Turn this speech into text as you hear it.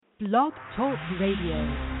Blog Talk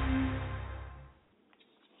Radio.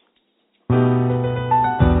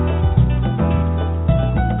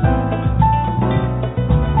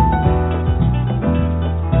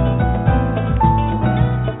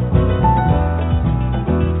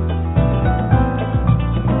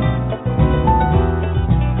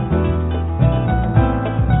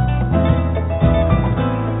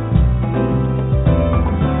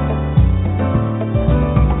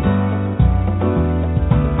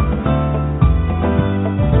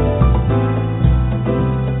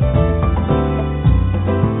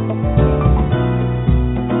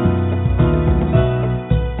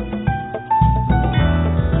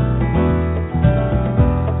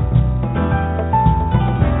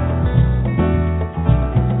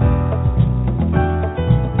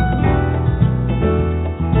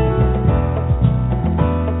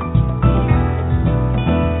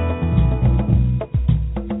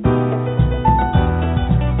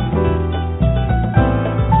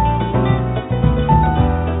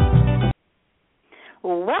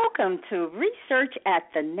 To Research at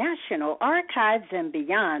the National Archives and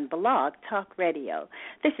Beyond Blog Talk Radio.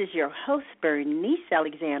 This is your host, Bernice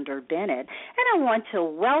Alexander Bennett, and I want to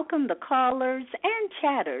welcome the callers and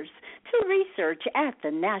chatters to Research at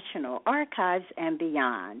the National Archives and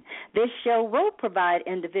Beyond. This show will provide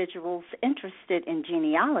individuals interested in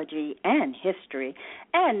genealogy and history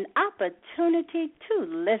an opportunity to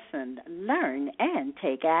listen, learn, and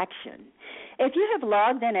take action. If you have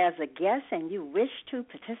logged in as a guest and you wish to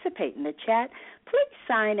participate in the chat, please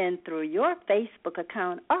sign in through your Facebook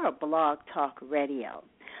account or Blog Talk Radio.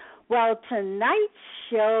 Well, tonight's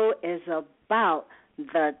show is about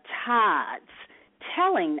the Todds,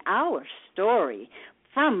 telling our story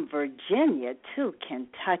from Virginia to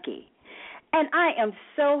Kentucky. And I am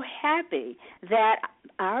so happy that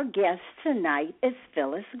our guest tonight is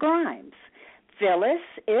Phyllis Grimes. Phyllis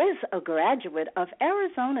is a graduate of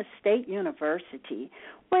Arizona State University,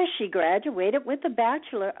 where she graduated with a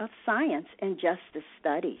Bachelor of Science in Justice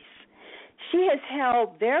Studies. She has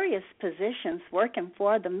held various positions working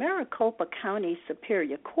for the Maricopa County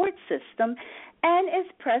Superior Court System and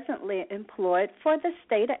is presently employed for the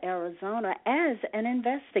state of Arizona as an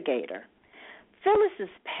investigator.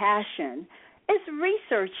 Phyllis's passion is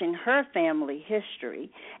researching her family history,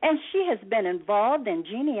 and she has been involved in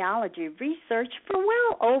genealogy research for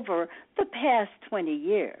well over the past 20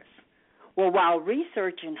 years. Well, while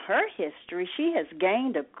researching her history, she has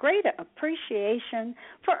gained a greater appreciation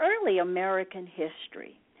for early American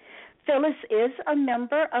history. Phyllis is a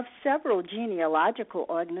member of several genealogical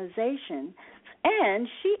organizations, and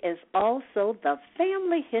she is also the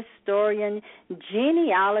family historian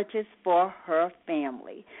genealogist for her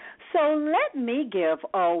family. So let me give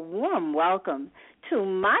a warm welcome to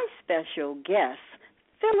my special guest,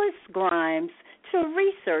 Phyllis Grimes, to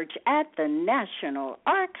Research at the National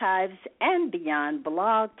Archives and Beyond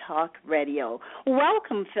Blog Talk Radio.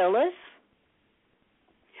 Welcome, Phyllis.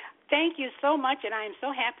 Thank you so much, and I am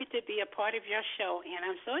so happy to be a part of your show, and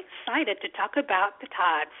I'm so excited to talk about the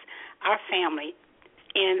Todds, our family.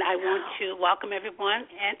 And I want to welcome everyone,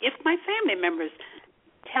 and if my family members,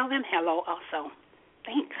 tell them hello also.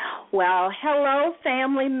 Thanks. Well, hello,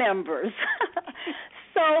 family members.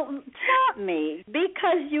 So tell me,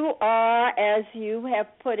 because you are, as you have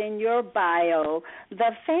put in your bio, the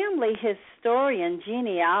family historian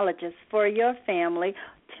genealogist for your family,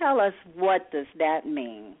 tell us, what does that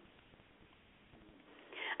mean?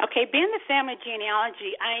 Okay, being the family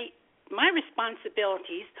genealogy, my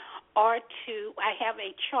responsibilities are I have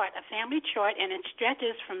a chart, a family chart, and it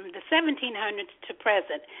stretches from the 1700s to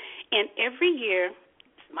present. And every year,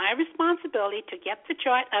 it's my responsibility to get the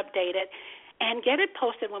chart updated and get it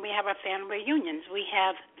posted when we have our family reunions. We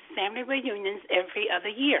have family reunions every other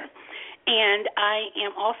year. And I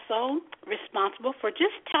am also responsible for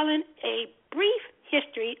just telling a brief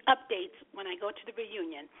history updates when I go to the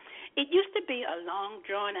reunion. It used to be a long,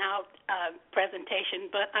 drawn-out presentation,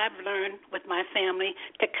 but I've learned with my family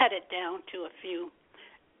to cut it down to a few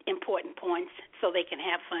important points so they can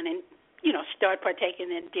have fun and, start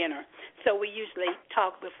partaking in dinner. So we usually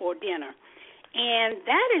talk before dinner. And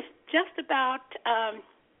that is just about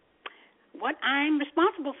what I'm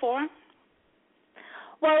responsible for.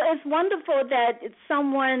 Well, it's wonderful that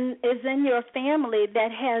someone is in your family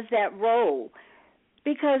that has that role.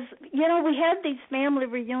 Because, we have these family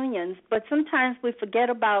reunions, but sometimes we forget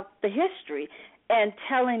about the history and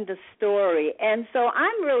telling the story. And so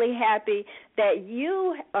I'm really happy that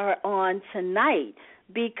you are on tonight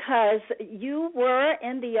because you were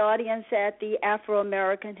in the audience at the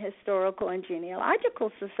Afro-American Historical and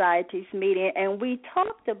Genealogical Society's meeting, and we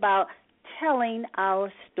talked about telling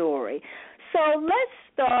our story. So let's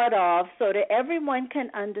start off so that everyone can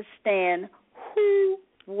understand who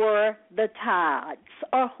were the Todds,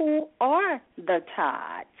 or who are the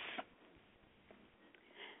Todds.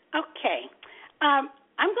 Okay. I'm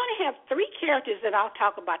going to have three characters that I'll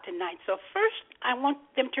talk about tonight. So first, I want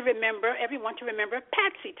everyone to remember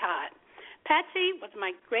Patsy Todd. Patsy was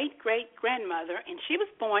my great-great-grandmother, and she was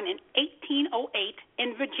born in 1808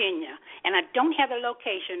 in Virginia, and I don't have a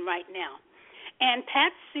location right now. And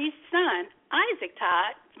Patsy's son, Isaac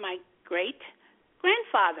Todd, my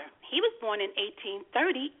great-grandfather. He was born in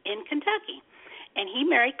 1830 in Kentucky, and he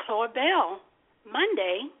married Clora Bell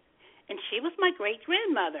Monday, and she was my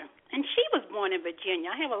great-grandmother, and she was born in Virginia.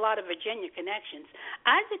 I have a lot of Virginia connections.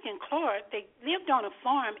 Isaac and Clora, they lived on a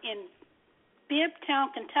farm in Bibbtown,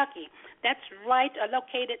 Kentucky. That's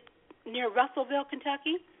located near Russellville,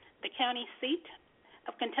 Kentucky, the county seat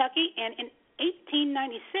of Kentucky. And in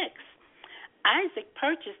 1896, Isaac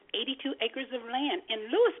purchased 82 acres of land in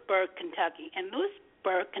Lewisburg, Kentucky. And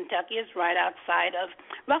Lewisburg, Kentucky is right outside of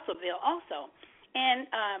Russellville also. And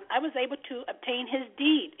I was able to obtain his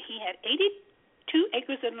deed. He had 82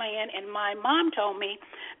 acres of land, and my mom told me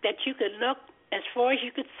that you could look as far as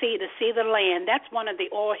you could see to see the land. That's one of the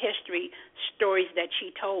oral history stories that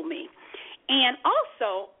she told me. And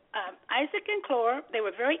also, Isaac and Clora, they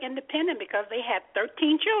were very independent because they had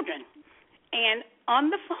 13 children. And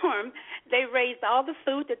on the farm, they raised all the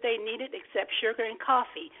food that they needed except sugar and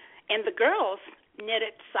coffee. And the girls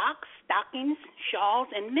knitted socks, stockings,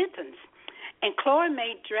 shawls, and mittens. And Clora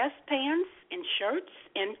made dress pants and shirts,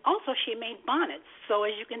 and also she made bonnets. So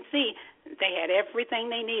as you can see, they had everything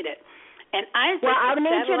they needed. And Isaac, well, I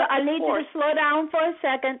need you to slow down for a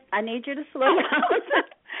second. I need you to slow down.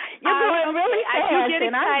 You're going really fast,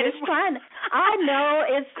 and I'm just trying to. I know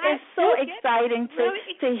it's so exciting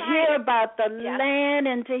to hear about the land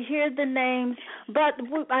and to hear the names. But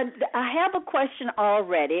I have a question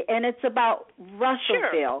already, and it's about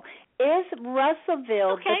Russellville. Sure. Is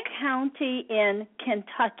Russellville the county in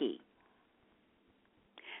Kentucky?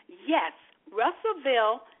 Yes,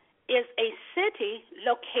 Russellville is a city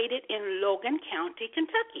located in Logan County,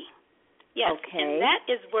 Kentucky. Yes, and that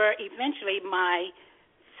is where eventually my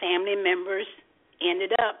family members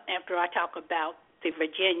ended up after I talk about the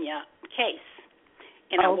Virginia case.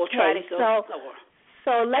 And I will try to go slower.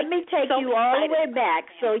 So let me take you all the way back.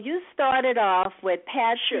 So you started off with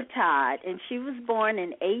Patsy Todd, and she was born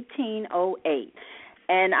in 1808.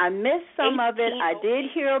 And I missed some of it. I did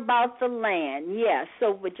hear about the land. Yes.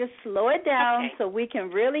 So we'll just slow it down so we can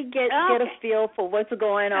really get a feel for what's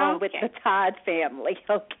going on with the Todd family.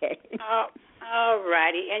 Okay. All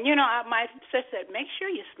righty. And, my sister said, make sure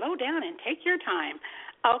you slow down and take your time.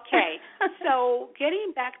 Okay. So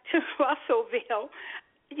getting back to Russellville,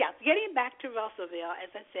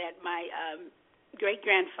 as I said, my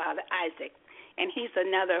great-grandfather, Isaac, and he's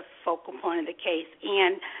another focal point of the case.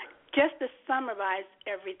 And just to summarize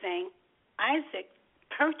everything, Isaac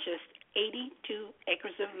purchased 82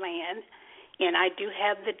 acres of land, and I do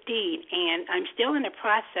have the deed, and I'm still in the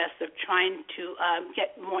process of trying to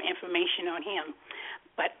get more information on him.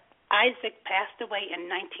 But Isaac passed away in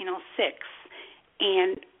 1906,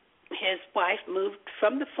 and his wife moved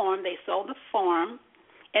from the farm. They sold the farm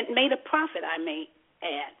and made a profit, I may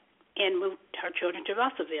add, and moved her children to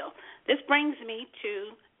Russellville. This brings me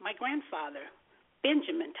to my grandfather,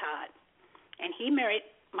 Benjamin Todd, and he married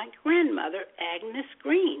my grandmother, Agnes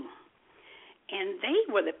Green, and they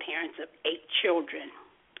were the parents of 8 children,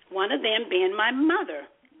 one of them being my mother,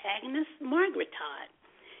 Agnes Margaret Todd,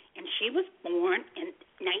 and she was born in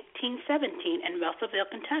 1917 in Russellville,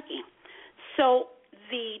 Kentucky. So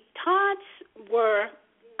the Todds were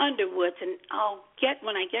Underwoods, and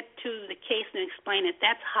when I get to the case and explain it,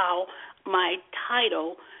 that's how my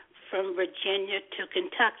title from Virginia to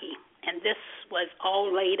Kentucky. And this was all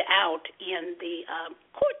laid out in the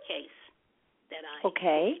court case that I was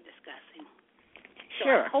discussing. So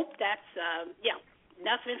I hope that's,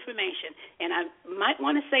 enough information. And I might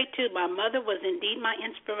want to say, too, my mother was indeed my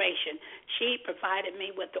inspiration. She provided me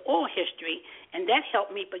with the oral history, and that helped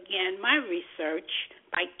me begin my research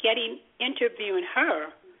by interviewing her,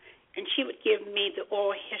 and she would give me the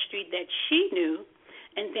oral history that she knew,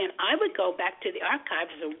 and then I would go back to the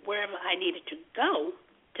archives or wherever I needed to go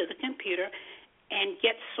to the computer and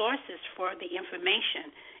get sources for the information,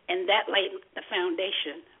 and that laid the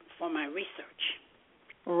foundation for my research.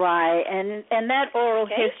 Right, and that oral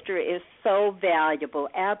history is so valuable,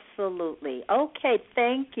 absolutely. Okay,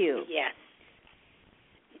 thank you. Yes.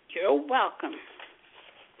 You're welcome.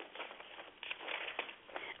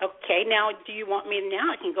 Okay, now do you want me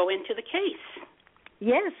now? I can go into the case.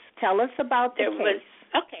 Yes, tell us about the case.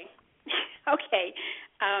 Okay.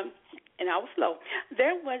 and I was slow.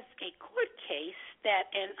 There was a court case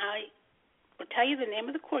and I will tell you the name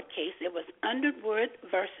of the court case. It was Underwood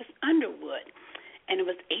versus Underwood, and it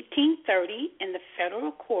was 1830 in the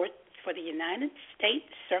federal court for the United States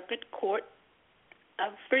Circuit Court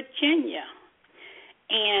of Virginia.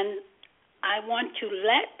 And I want to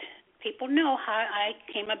let people know how I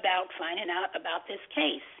came about finding out about this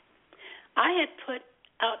case. I had put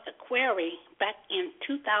out a query back in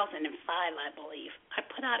 2005, I believe. I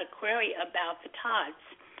put out a query about the Todds,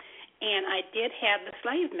 and I did have the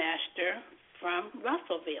slave master from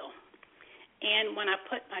Russellville. And when I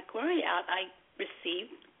put my query out, I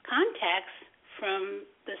received contacts from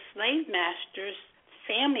the slave master's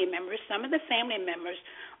family members. Some of the family members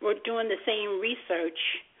were doing the same research,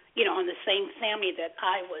 on the same family that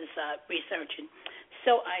I was researching.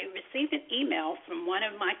 So I received an email from one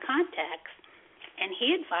of my contacts, and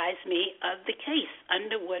he advised me of the case,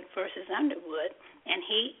 Underwood versus Underwood, and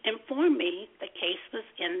he informed me the case was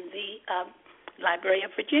in the Library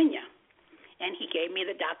of Virginia, and he gave me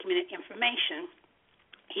the documented information.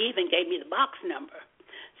 He even gave me the box number.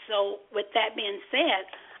 So with that being said,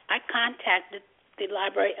 I contacted the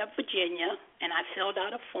Library of Virginia, and I filled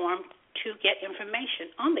out a form to get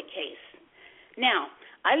information on the case. Now,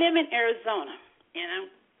 I live in Arizona, and I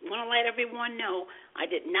want to let everyone know I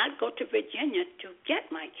did not go to Virginia to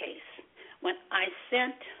get my case. When I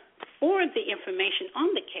sent for the information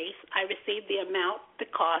on the case, I received the amount,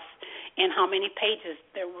 the cost, and how many pages.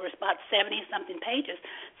 There were about 70-something pages.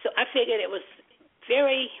 So I figured it was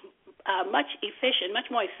very much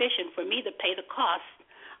more efficient for me to pay the cost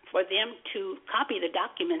for them to copy the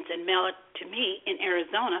documents and mail it to me in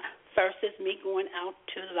Arizona versus me going out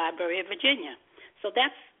to the Library of Virginia. So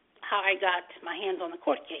that's how I got my hands on the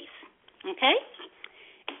court case. Okay?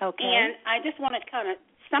 Okay. And I just want to kind of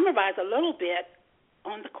summarize a little bit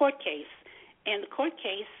on the court case. And the court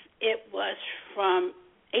case, it was from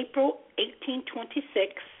April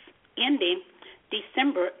 1826, ending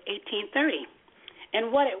December 1830.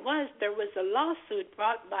 And what it was, there was a lawsuit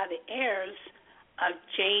brought by the heirs of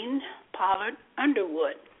Jane Pollard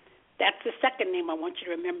Underwood. That's the second name I want you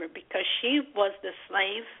to remember, because she was the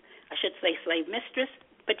slave mistress,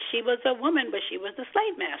 but she was a woman, but she was the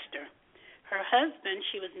slave master. Her husband,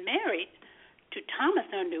 she was married to Thomas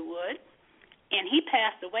Underwood, and he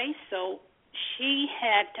passed away, so she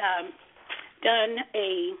had done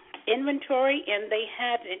a inventory, and they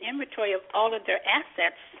had an inventory of all of their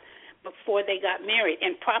assets before they got married,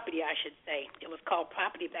 and property, I should say. It was called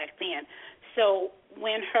property back then. So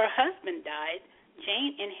when her husband died,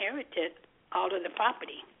 Jane inherited all of the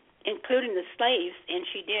property, including the slaves, and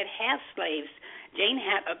she did have slaves. Jane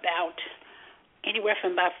had about anywhere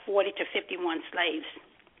from about 40 to 51 slaves.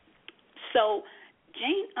 So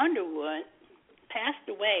Jane Underwood passed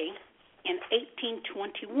away in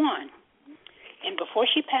 1821, and before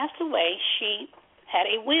she passed away, she had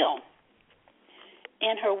a will,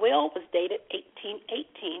 and her will was dated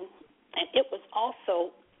 1818, and it was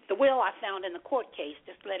also the will I found in the court case.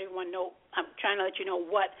 Just to let everyone know, I'm trying to let you know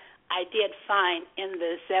what I did find in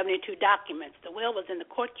the 72 documents. The will was in the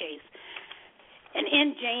court case. And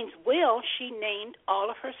in Jane's will, she named all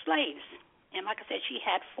of her slaves. And like I said, she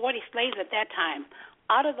had 40 slaves at that time.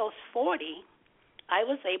 Out of those 40, I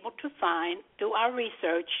was able to find, through our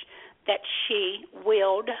research, that she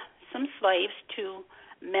willed some slaves to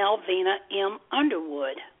Melvina M.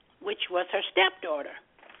 Underwood, which was her stepdaughter.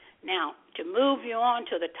 Now, to move you on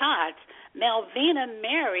to the Todds, Melvina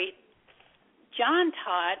married John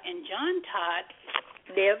Todd, and John Todd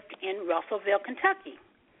lived in Russellville, Kentucky.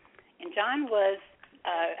 And John was,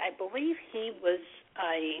 I believe he was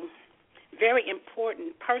a very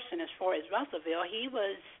important person as far as Russellville. He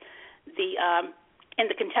was in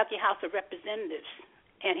the Kentucky House of Representatives,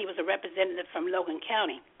 and he was a representative from Logan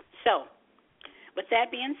County. So, with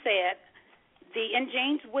that being said, in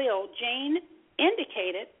Jane's will, Jane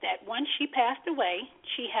indicated that once she passed away,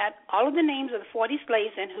 she had all of the names of the 40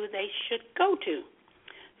 slaves and who they should go to.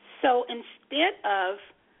 So instead of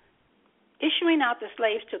issuing out the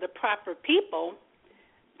slaves to the proper people,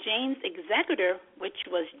 Jane's executor, which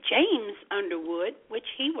was James Underwood, which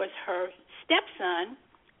he was her stepson,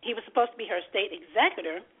 he was supposed to be her state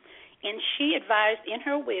executor, and she advised in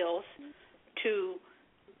her wills to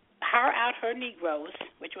hire out her Negroes,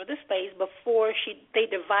 which were the slaves, before they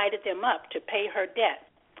divided them up to pay her debt.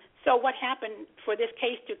 So what happened for this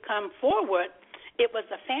case to come forward, it was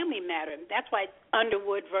a family matter. That's why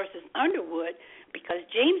Underwood versus Underwood, because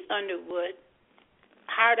James Underwood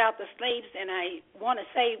hired out the slaves, and I want to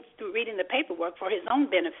say through reading the paperwork, for his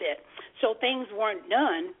own benefit. So things weren't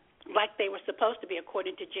done like they were supposed to be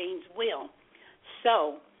according to Jane's will.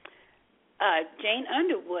 So Jane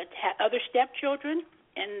Underwood had other stepchildren,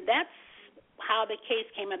 and that's how the case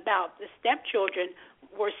came about. The stepchildren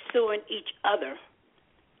were suing each other,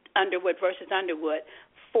 Underwood versus Underwood,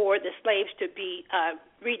 for the slaves to be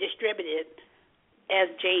redistributed as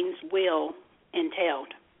Jane's will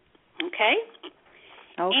entailed. Okay?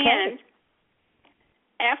 Okay. And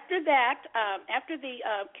after that, after the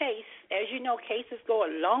case, as you know, cases go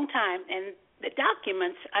a long time, and the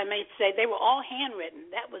documents, I may say, they were all handwritten.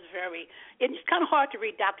 That was it's kind of hard to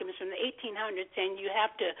read documents from the 1800s, and you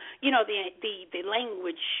have to, the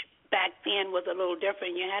language back then was a little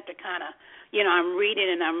different. You had to kind of, I'm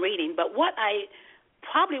reading. But what I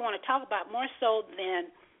probably want to talk about more so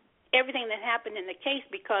than everything that happened in the case,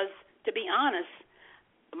 because, to be honest,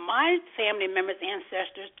 my family members'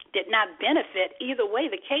 ancestors did not benefit either way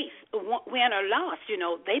the case, win or lost.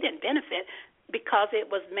 They didn't benefit because it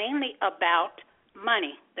was mainly about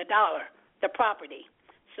money, the dollar, the property.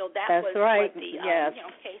 So that's was right. what the yes.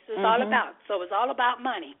 Case was all about. So it was all about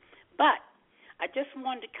money. But I just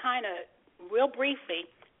wanted to kind of real briefly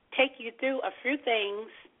take you through a few things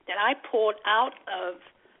that I pulled out of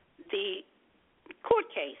the court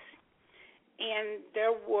case. And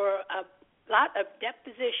there were a lot of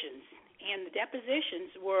depositions, and the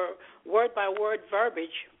depositions were word-by-word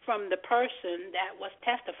verbiage from the person that was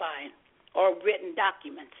testifying, or written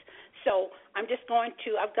documents. So I've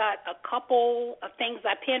got a couple of things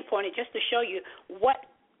I pinpointed just to show you what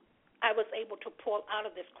I was able to pull out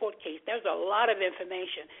of this court case. There's a lot of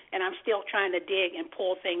information, and I'm still trying to dig and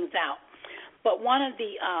pull things out. But one of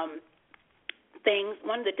the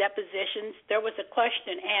depositions, there was a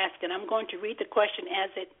question asked, and I'm going to read the question as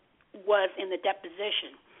it was in the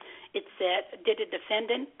deposition. It said, did the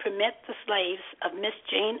defendant permit the slaves of Miss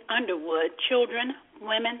Jane Underwood, children,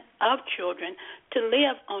 women of children, to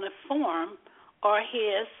live on a farm or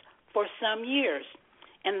his for some years?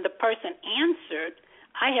 And the person answered,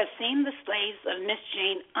 I have seen the slaves of Miss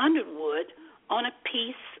Jane Underwood on a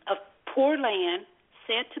piece of poor land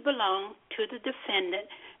said to belong to the defendant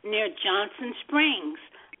near Johnson Springs,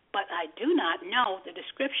 but I do not know the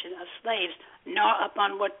description of slaves nor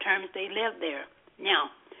upon what terms they lived there.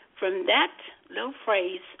 Now, from that little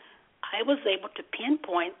phrase, I was able to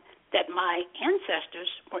pinpoint that my ancestors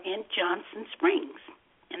were in Johnson Springs,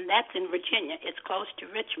 and that's in Virginia. It's close to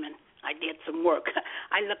Richmond. I did some work.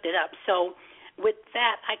 I looked it up. So with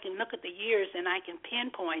that, I can look at the years, and I can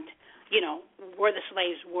pinpoint, where the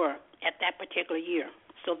slaves were at that particular year.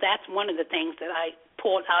 So that's one of the things that I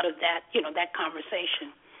pulled out of that, that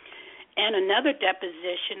conversation. And another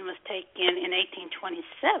deposition was taken in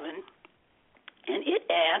 1827, and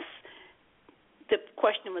the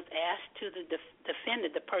question was asked to the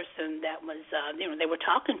defendant, the person that was, they were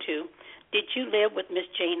talking to, did you live with Miss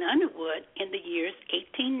Jane Underwood in the years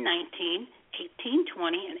 1819,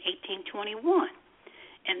 1820, and 1821?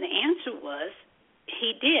 And the answer was,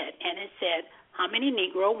 he did. And it said, how many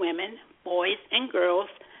Negro women, boys, and girls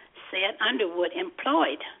said Underwood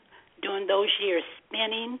employed during those years,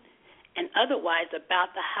 spinning and otherwise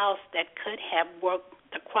about the house that could have worked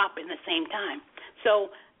the crop in the same time?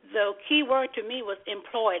 So the key word to me was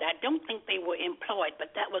employed. I don't think they were employed,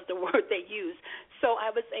 but that was the word they used. So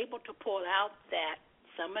I was able to pull out that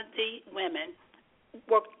some of the women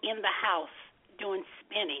worked in the house doing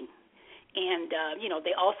spinning, and,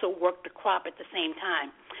 they also worked the crop at the same time.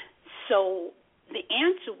 So the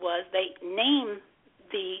answer was they named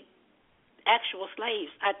the actual slaves.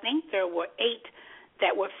 I think there were 8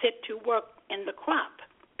 that were fit to work in the crop: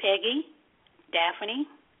 Peggy, Daphne,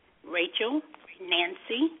 Rachel,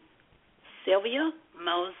 Nancy, Sylvia,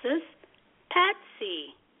 Moses,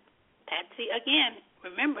 Patsy. Patsy, again,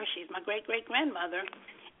 remember, she's my great-great-grandmother.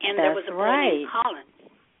 And there was a boy named Collins.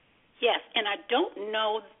 Yes, and I don't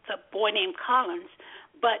know the boy named Collins,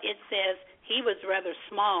 but it says he was rather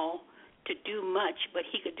small to do much, but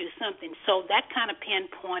he could do something. So that kind of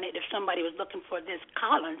pinpointed, if somebody was looking for this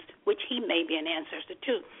Collins, which he may be an ancestor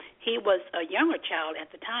to, he was a younger child at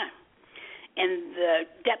the time. And the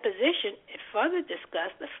deposition, it further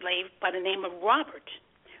discussed a slave by the name of Robert.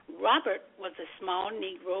 Robert was a small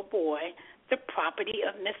Negro boy, the property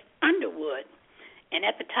of Miss Underwood. And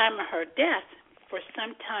at the time of her death, for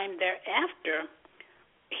some time thereafter,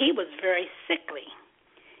 he was very sickly.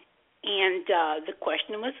 And the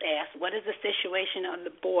question was asked, what is the situation of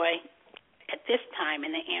the boy at this time?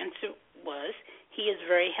 And the answer was, he is a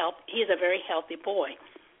very healthy boy.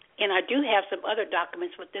 And I do have some other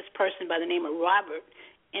documents with this person by the name of Robert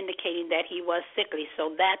indicating that he was sickly.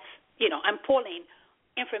 So that's, I'm pulling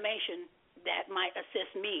information that might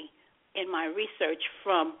assist me in my research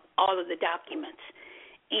from all of the documents.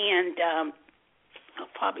 And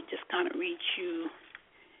I'll probably just kind of read you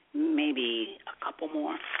maybe a couple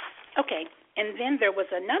more. Okay, and then there was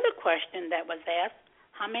another question that was asked: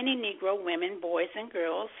 how many Negro women, boys, and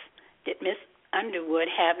girls did Miss Underwood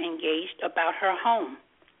have engaged about her home?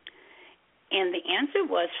 And the answer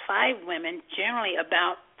was 5 women, generally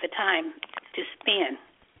about the time to spend.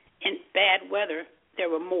 In bad weather, there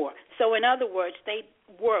were more. So in other words, they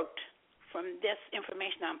worked, from this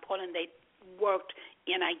information I'm pulling, they worked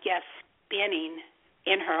in, I guess, spinning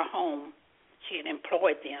in her home. She had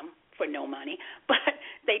employed them for no money, but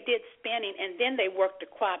they did spinning, and then they worked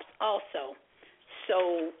the crops also.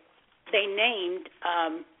 So they named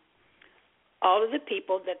all of the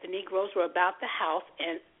people that the Negroes were about the house,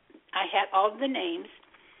 and I had all of the names.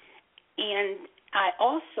 And I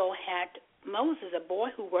also had Moses, a boy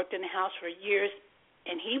who worked in the house for years,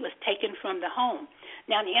 and he was taken from the home.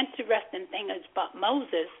 Now, the interesting thing is about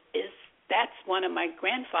Moses is that's one of my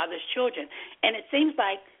grandfather's children, and it seems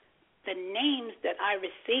like the names that I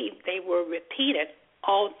received, they were repeated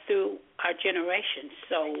all through our generation.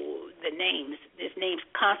 So these names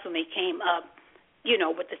constantly came up,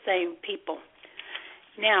 with the same people.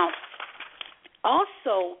 Now,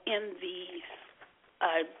 also in the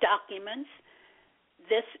documents,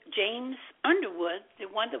 this James Underwood, the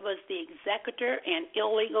one that was the executor and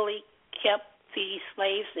illegally kept the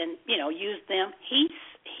slaves and, used them, he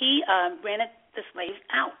rented the slaves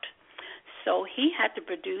out. So he had to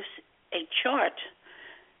produce a chart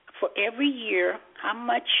for every year, how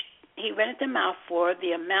much he rented them out for,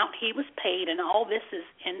 the amount he was paid, and all this is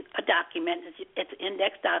in a document. It's an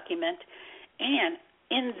index document. And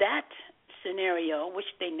in that scenario,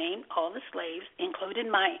 which they named all the slaves,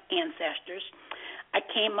 including my ancestors, I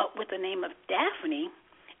came up with the name of Daphne.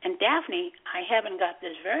 And Daphne, I haven't got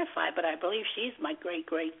this verified, but I believe she's my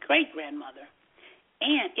great-great-great-grandmother.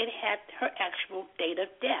 And it had her actual date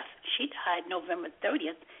of death. She died November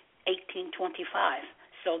 30th, 1825.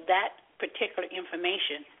 So that particular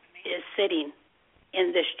information is sitting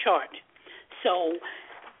in this chart. So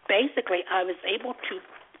basically, I was able to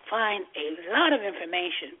find a lot of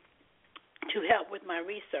information to help with my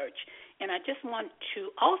research. And I just want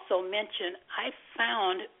to also mention, I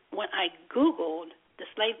found when I Googled the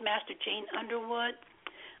slave master Jane Underwood,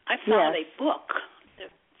 I found a book,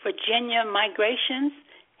 the Virginia Migrations,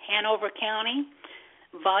 Hanover County,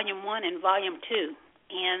 Volume 1 and Volume 2.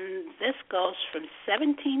 And this goes from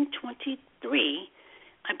 1723,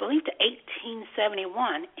 I believe, to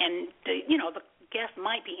 1871. And, the guest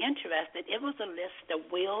might be interested. It was a list of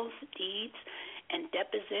wills, deeds, and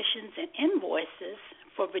depositions and invoices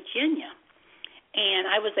for Virginia. And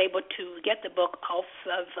I was able to get the book off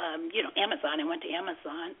of, Amazon. I went to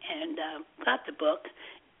Amazon and got the book.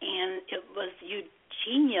 And it was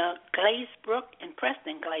Eugenia Glazebrook and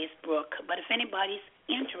Preston Glazebrook. But if anybody's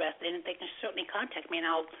interested, and they can certainly contact me, and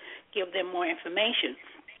I'll give them more information.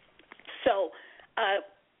 So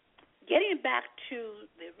getting back to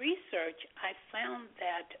the research, I found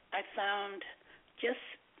just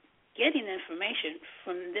getting information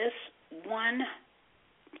from this one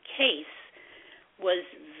case was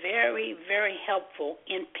very, very helpful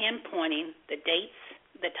in pinpointing the dates,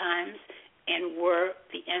 the times, and where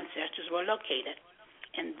the ancestors were located.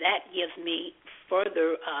 And that gives me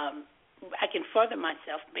further, I can further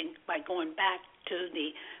myself by going back to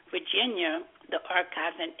the Virginia, the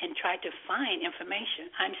archives, and try to find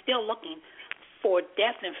information. I'm still looking for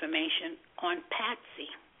death information on Patsy.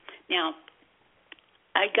 Now,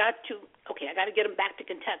 I got to get them back to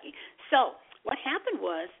Kentucky. So what happened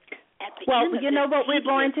was, at the end of you know what we're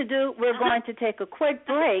going to do? We're going to take a quick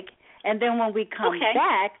break, and then when we come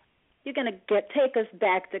back, you're going to take us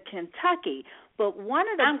back to Kentucky. But one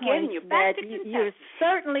of the points that you're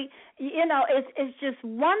certainly, it's just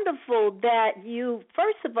wonderful that you,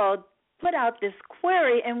 first of all, put out this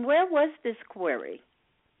query. And where was this query?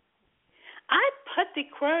 I put the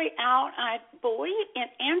query out, I believe, in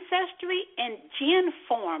Ancestry and Gen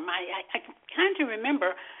Form. I kind of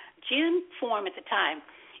remember Gen Form at the time.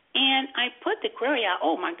 And I put the query out,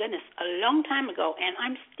 oh, my goodness, a long time ago. And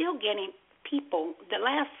I'm still getting people. The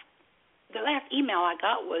last email I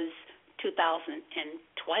got was 2012.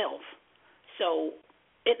 So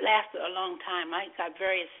it lasted a long time. I got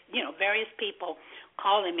various people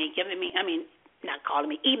calling me,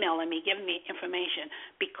 emailing me, giving me information,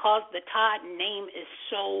 because the Todd name is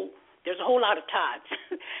so, there's a whole lot of Todds.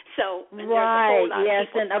 So right, yes,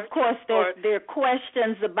 and of course there are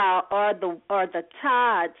questions about are the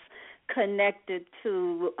Todds connected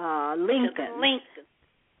to Lincoln? Lincoln.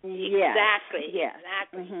 Yes. Exactly. Yes.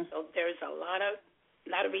 Exactly. Mm-hmm. So there's a lot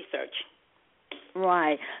of research.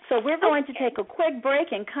 Right. So we're going to take a quick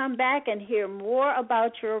break and come back and hear more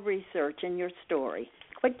about your research and your story.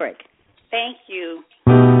 Quick break. Thank you.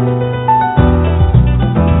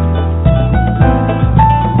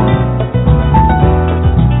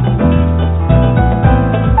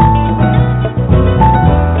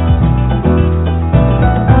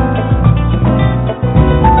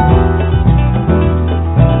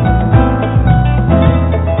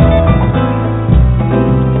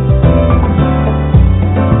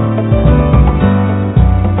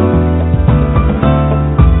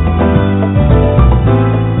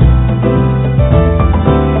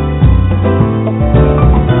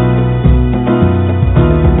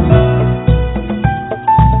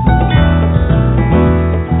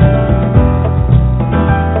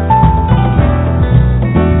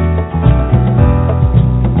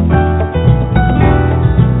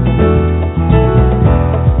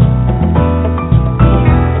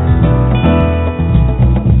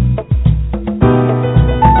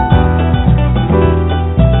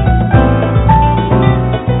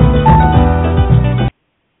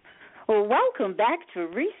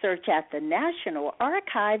 research at the National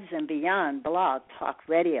Archives and Beyond Blog Talk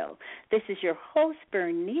Radio. This is your host,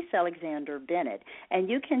 Bernice Alexander Bennett, and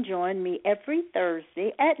you can join me every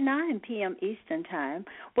Thursday at 9 p.m. Eastern Time,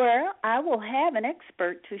 where I will have an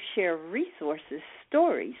expert to share resources,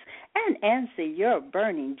 stories, and answer your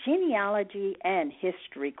burning genealogy and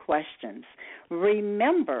history questions.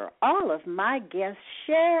 Remember, all of my guests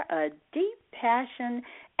share a deep passion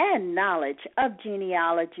and knowledge of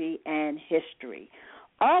genealogy and history.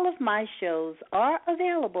 All of my shows are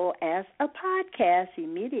available as a podcast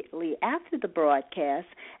immediately after the broadcast,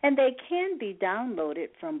 and they can be downloaded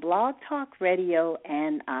from Blog Talk Radio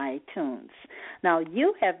and iTunes. Now,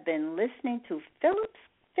 you have been listening to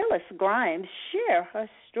Phyllis Grimes share her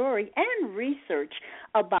story and research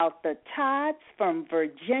about the Todds from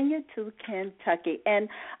Virginia to Kentucky. And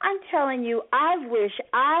I'm telling you, I wish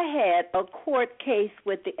I had a court case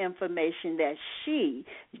with the information that she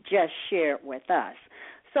just shared with us.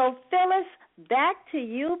 So, Phyllis, back to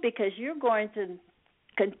you, because you're going to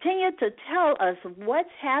continue to tell us what's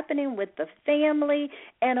happening with the family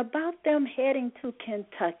and about them heading to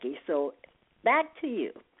Kentucky. So, back to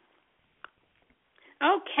you.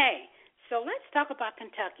 Okay, so let's talk about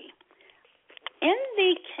Kentucky. In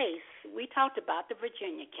the case, we talked about the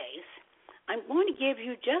Virginia case. I'm going to give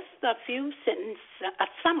you just a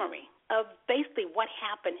summary of basically what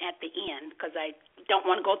happened at the end, because I don't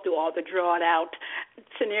want to go through all the drawn-out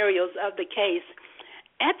scenarios of the case.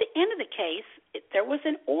 At the end of the case, there was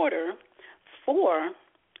an order for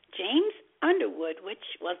James Underwood, which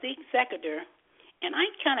was the executor, and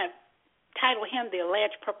I kind of title him the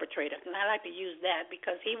alleged perpetrator, and I like to use that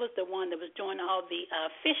because he was the one that was doing all the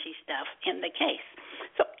fishy stuff in the case.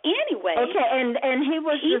 So anyway, okay, and he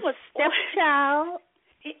was stepchild.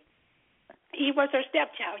 He was her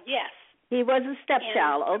stepchild. Yes, he was a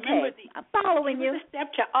stepchild. Okay, I'm following you. He was a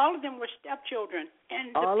stepchild. All of them were stepchildren,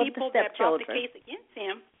 and all the people that brought the case against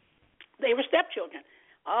him, they were stepchildren.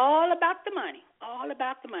 All about the money. All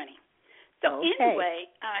about the money. So anyway,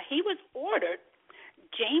 he was ordered.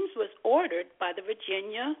 James was ordered by the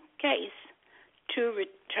Virginia case to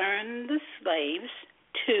return the slaves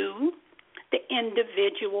to the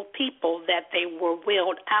individual people that they were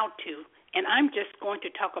willed out to. And I'm just going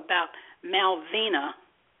to talk about Malvina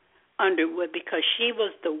Underwood because she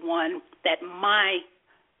was the one that my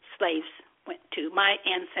slaves went to, my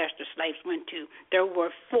ancestor slaves went to. There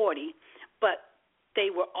were 40, but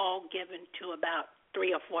they were all given to about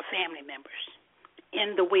 3 or 4 family members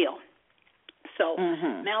in the will. So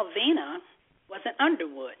Malvina was an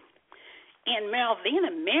Underwood, and Malvina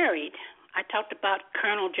married, I talked about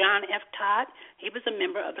Colonel John F. Todd. He was a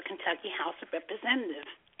member of the Kentucky House of Representatives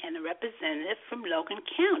and a representative from Logan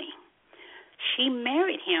County. She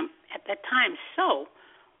married him at that time. So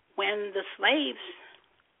when the slaves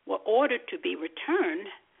were ordered to be returned,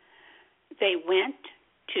 they went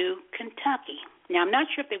to Kentucky. Now, I'm not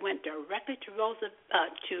sure if they went directly to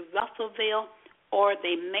Russellville, or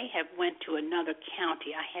they may have went to another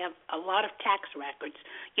county. I have a lot of tax records,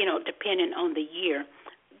 depending on the year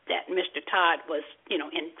that Mr. Todd was, in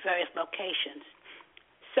various locations.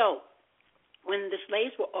 So when the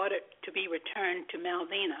slaves were ordered to be returned to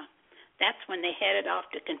Malvina, that's when they headed off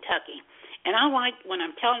to Kentucky. And I like, when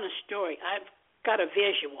I'm telling a story, I've got a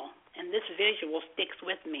visual, and this visual sticks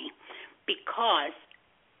with me because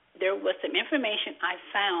there was some information I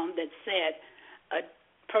found that said a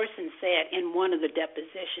person said in one of the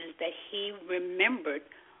depositions that he remembered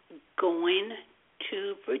going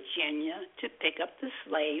to Virginia to pick up the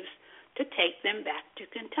slaves to take them back to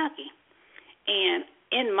Kentucky. And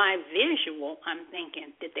in my visual, I'm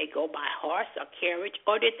thinking, did they go by horse or carriage,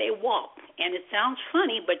 or did they walk? And it sounds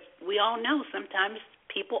funny, but we all know sometimes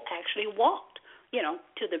people actually walked,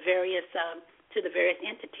 to the various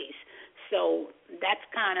entities. So that's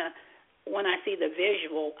kind of, when I see the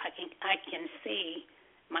visual, I can see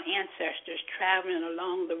my ancestors traveling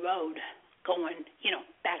along the road going,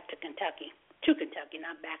 back to Kentucky,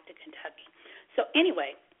 not back to Kentucky. So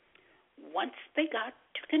anyway, once they got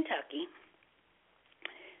to Kentucky,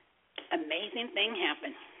 amazing thing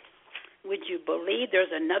happened. Would you believe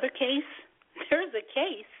there's another case? There's a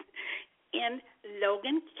case in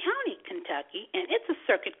Logan County, Kentucky, and it's a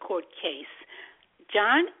circuit court case.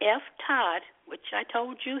 John F. Todd, which I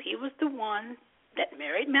told you he was the one that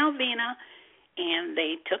married Malvina, and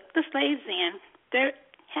they took the slaves in.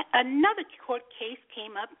 Another court case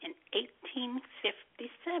came up in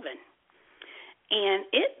 1857, and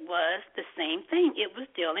it was the same thing. It was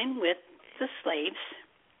dealing with the slaves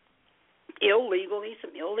illegally,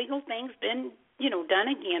 some illegal things been, done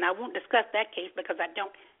again. I won't discuss that case because I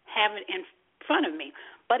don't have it in front of me,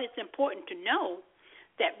 but it's important to know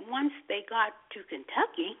that once they got to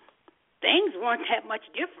Kentucky, things weren't that much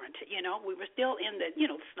different. We were still in the,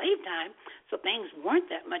 slave time, so things weren't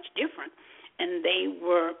that much different. And they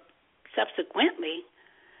were subsequently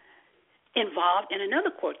involved in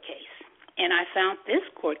another court case. And I found this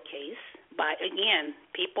court case by, again,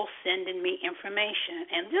 people sending me information.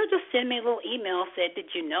 And they'll just send me a little email, said, did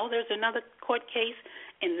you know there's another court case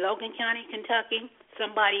in Logan County, Kentucky?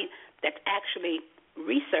 Somebody that's actually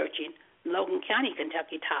researching Logan County,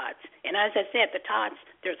 Kentucky Todds. And as I said, the Todds,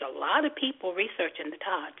 there's a lot of people researching the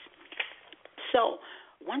Todds. So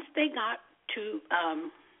once they got to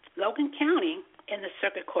Logan County in the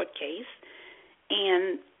circuit court case,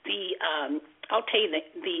 and I'll tell you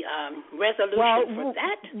the resolution for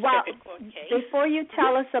that circuit court case. Before you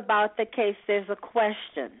tell us about the case, there's a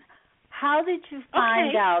question. How did you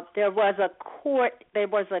find out there was a court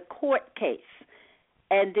case?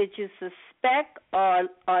 And did you suspect or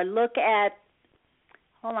look at?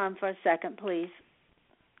 Hold on for a second, please.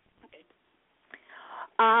 Okay.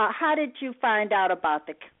 How did you find out about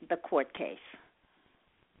the court case?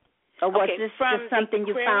 Or was this just something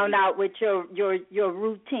you found out with your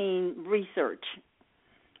routine research?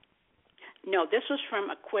 No, this was from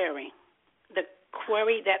a query. The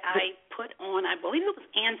query that I put on, I believe it was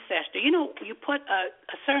Ancestry. You put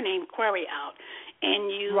a surname query out,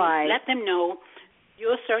 and you let them know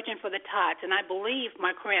you're searching for the Todds. And I believe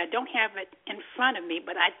my query, I don't have it in front of me,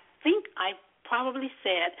 but I think I probably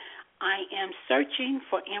said I am searching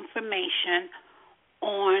for information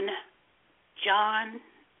on John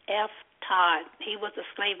F. Todd. He was a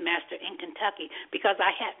slave master in Kentucky, because I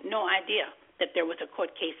had no idea that there was a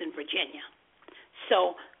court case in Virginia.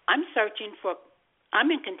 So I'm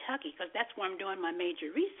in Kentucky because that's where I'm doing my major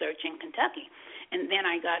research, in Kentucky. And then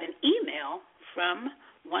I got an email from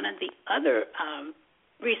one of the other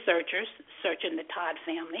researchers searching the Todd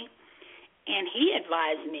family, and he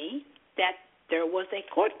advised me that there was a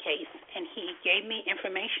court case, and he gave me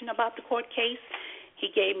information about the court case.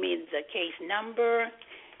 He gave me the case number.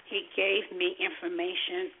 He gave me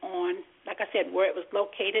information on, like I said, where it was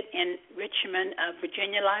located in Richmond,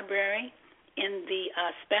 Virginia Library, in the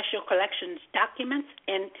Special Collections documents,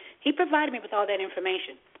 and he provided me with all that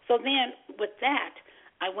information. So then with that,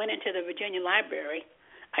 I went into the Virginia Library.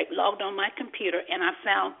 I logged on my computer, and I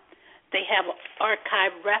found they have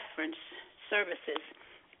archive reference services,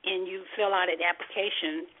 and you fill out an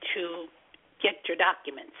application to get your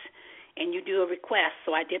documents, and you do a request.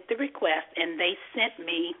 So I did the request, and they sent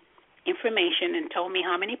me information and told me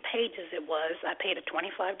how many pages it was. I paid a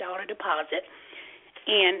 $25 deposit,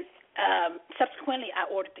 and subsequently I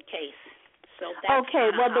ordered the case. So that's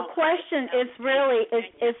well, the question is really,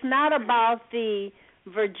 it's not about the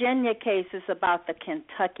Virginia case, is about the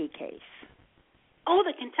Kentucky case. Oh,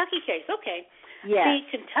 the Kentucky case. Okay. Yes.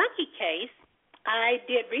 The Kentucky case, I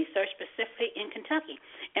did research specifically in Kentucky.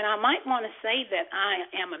 And I might want to say that I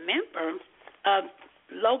am a member of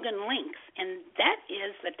Logan Links, and that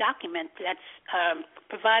is the document that's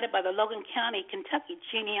provided by the Logan County, Kentucky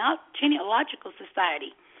Genealogical Society.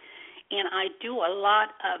 And I do a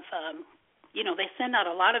lot of, they send out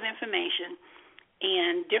a lot of information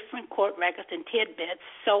and different court records and tidbits.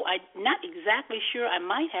 So I'm not exactly sure. I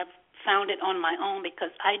might have found it on my own,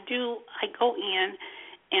 because I go in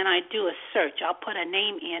and I do a search. I'll put a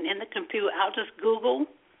name in the computer. I'll just Google,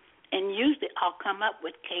 and usually I'll come up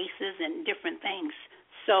with cases and different things.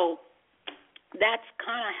 So that's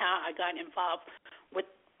kind of how I got involved with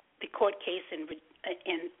the court case in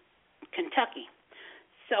Kentucky.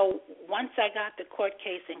 So once I got the court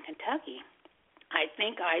case in Kentucky, I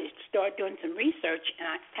think I started doing some research, and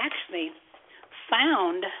I actually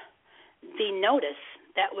found the notice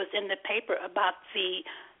that was in the paper about the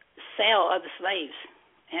sale of the slaves.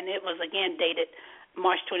 And it was, again, dated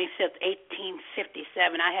March 25th,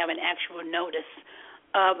 1857. I have an actual notice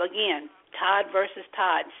of, again, Todd versus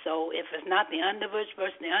Todd. So if it's not the Underwoods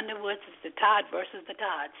versus the Underwoods, it's the Todd versus the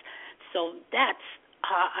Todds. So that's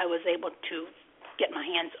how I was able to get my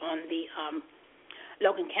hands on the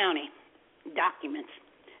Logan County documents.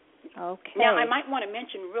 Okay. Now, I might want to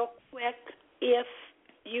mention real quick, if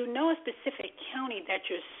you know a specific county that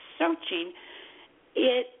you're searching,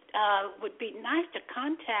 it would be nice to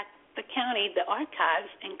contact the county, the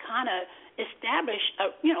archives, and kind of establish a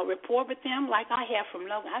rapport with them, like I have from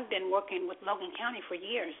Logan. I've been working with Logan County for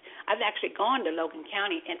years. I've actually gone to Logan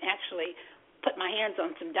County and actually put my hands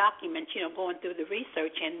on some documents, going through the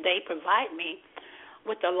research, and they provide me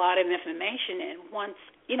with a lot of information. And once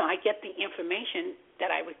I get the information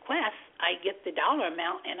that I request, I get the dollar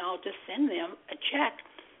amount, and I'll just send them a check,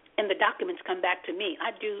 and the documents come back to me.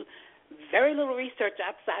 I do very little research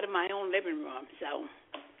outside of my own living room. So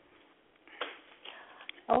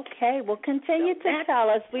Okay, well, continue to tell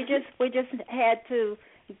us. We just had to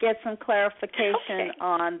get some clarification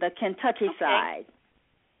on the Kentucky side.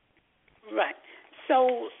 Right.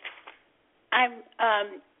 So I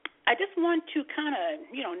just want to kind of,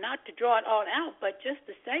 not to draw it all out, but just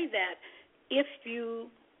to say that if you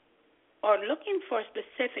are looking for a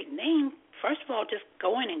specific name, first of all, just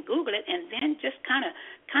go in and Google it, and then just kind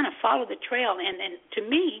of follow the trail. And to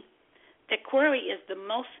me, the query is the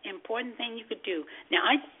most important thing you could do. Now,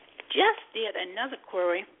 I just did another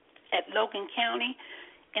query at Logan County,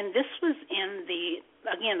 and this was in the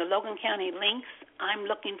Logan County links. I'm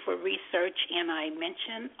looking for research, and I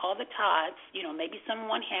mentioned all the Todds. Maybe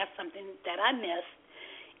someone has something that I missed.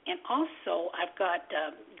 And also, I've got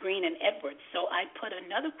Green and Edwards. So I put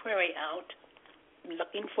another query out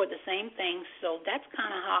looking for the same thing. So that's kind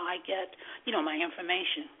of how I get, my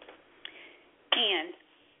information. And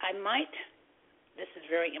this is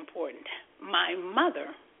very important. My mother,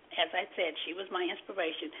 as I said, she was my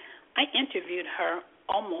inspiration. I interviewed her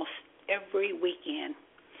almost every weekend.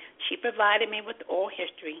 She provided me with the oral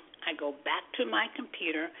history. I go back to my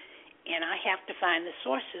computer, and I have to find the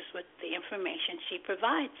sources with the information she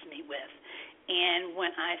provides me with. And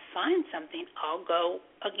when I find something, I'll go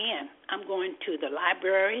again. I'm going to the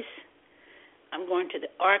libraries. I'm going to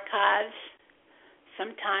the archives.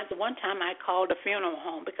 Sometimes, one time I called a funeral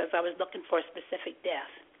home because I was looking for a specific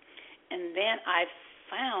death. And then I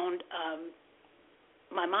found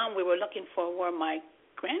my mom, we were looking for where my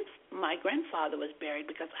grandfather was buried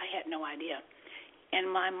because I had no idea. And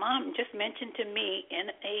my mom just mentioned to me in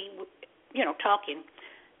talking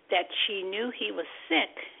that she knew he was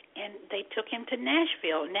sick, and they took him to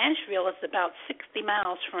Nashville. Nashville is about 60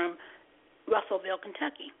 miles from Russellville,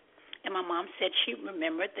 Kentucky. And my mom said she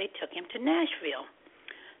remembered they took him to Nashville.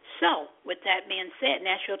 So, with that being said,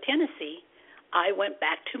 Nashville, Tennessee, I went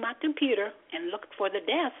back to my computer and looked for the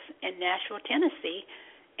deaths in Nashville, Tennessee,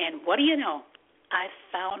 and what do you know? I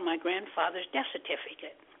found my grandfather's death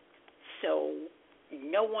certificate. So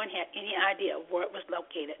no one had any idea where it was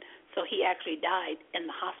located. So he actually died in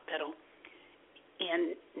the hospital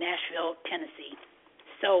in Nashville, Tennessee.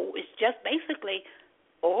 So it's just basically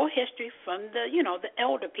oral history from the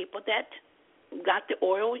elder people that got the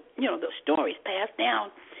oral, the stories passed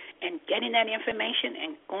down, and getting that information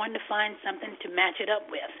and going to find something to match it up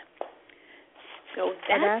with. So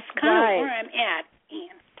that's kind of where I'm at.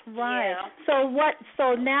 Right. Yeah.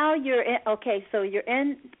 So now you're in. Okay. So you're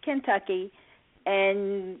in Kentucky,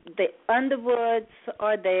 and the Underwoods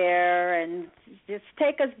are there, and just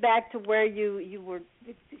take us back to where you were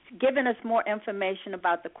giving us more information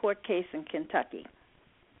about the court case in Kentucky.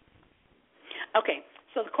 Okay.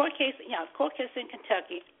 So the court case in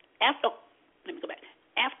Kentucky. Let me go back.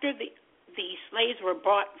 After the slaves were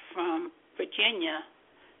brought from Virginia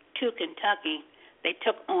to Kentucky, they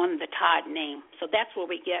took on the Todd name. So that's where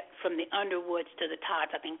we get from the Underwoods to the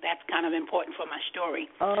Todds. I think that's kind of important for my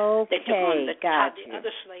story. Okay, they took on the Todd, the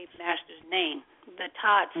other slave master's name, the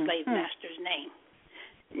Todd slave master's name.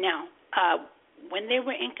 Now, when they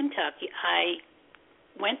were in Kentucky, I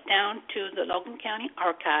went down to the Logan County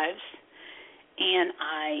archives, and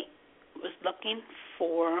I was looking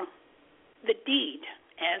for the deed.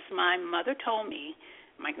 As my mother told me,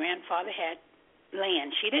 my grandfather had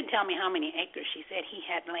land. She didn't tell me how many acres. She said he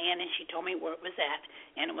had land, and she told me where it was at,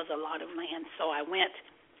 and it was a lot of land. So I went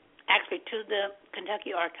actually to the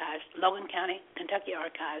Kentucky Archives, Logan County Kentucky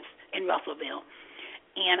Archives in Russellville,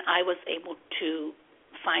 and I was able to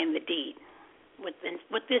find the deed with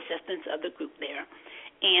the assistance of the group there.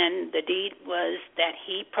 And the deed was that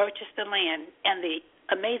he purchased the land, and the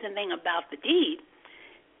amazing thing about the deed,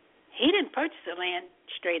 he didn't purchase the land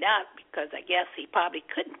straight out because I guess he probably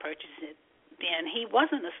couldn't purchase it then. He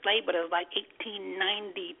wasn't a slave, but it was like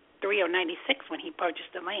 1893 or 96 when he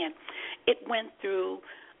purchased the land. It went through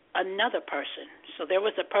another person. So there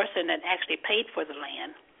was a person that actually paid for the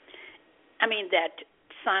land. That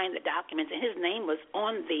signed the documents, and his name was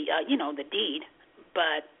on the the deed,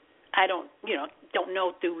 but I don't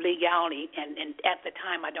know through legality, and at the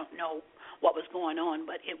time I don't know what was going on,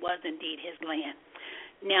 but it was indeed his land.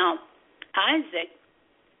 Now, Isaac,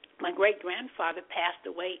 my great-grandfather, passed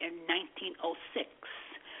away in 1906.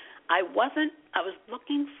 I was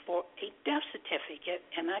looking for a death certificate,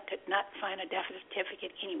 and I could not find a death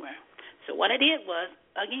certificate anywhere. So what I did was,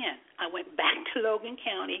 again, I went back to Logan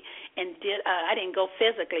County and I didn't go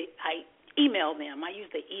physically. I emailed them. I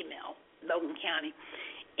used the email, Logan County.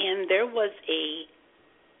 And there was a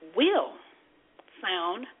will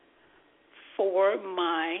found for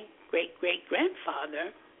my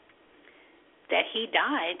great-great-grandfather that he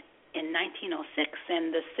died in 1906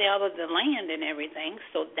 and the sale of the land and everything.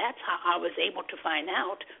 So that's how I was able to find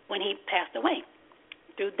out when he passed away,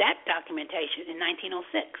 through that documentation in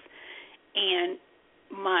 1906. And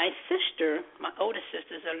my sister, my oldest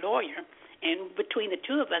sister, is a lawyer, and between the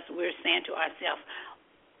two of us, we were saying to ourselves,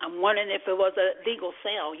 I'm wondering if it was a legal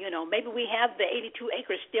sale. Maybe we have the 82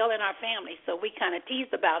 acres still in our family, so we kind of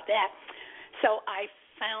teased about that. So I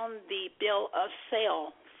found the bill of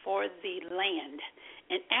sale for the land,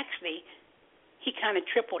 and actually he kind of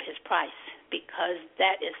tripled his price because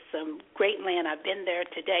that is some great land. I've been there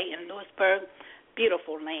today in Lewisburg,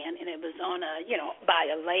 beautiful land, and it was on by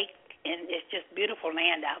a lake, and it's just beautiful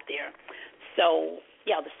land out there. So,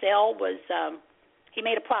 yeah, the sale was, he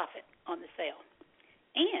made a profit on the sale.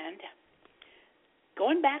 And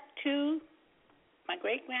going back to my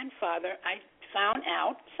great-grandfather, I found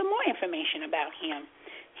out some more information about him.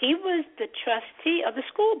 He was the trustee of the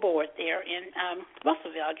school board there in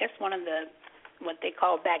Russellville, I guess one of the, what they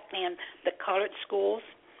called back then, the colored schools.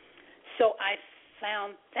 So I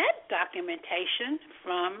found that documentation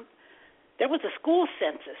from, there was a school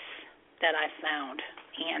census that I found,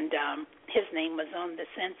 and his name was on the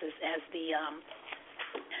census as the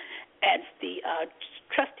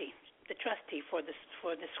trustee for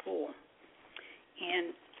the school,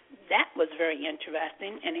 and that was very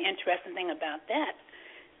interesting. And the interesting thing about that,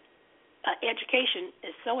 education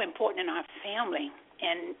is so important in our family,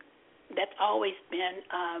 and that's always been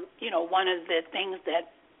one of the things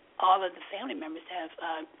that all of the family members have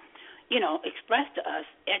expressed to us,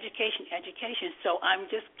 education. So I'm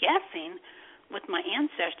just guessing with my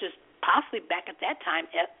ancestors, possibly back at that time,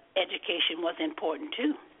 education was important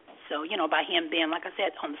too. So, by him being, like I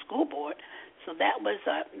said, on the school board. So that was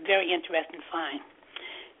a very interesting find.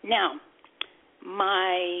 Now,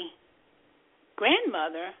 my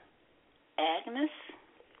grandmother, Agnes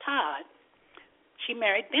Todd, she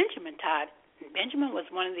married Benjamin Todd. Benjamin was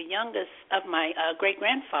one of the youngest of my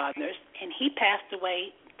great-grandfathers, and he passed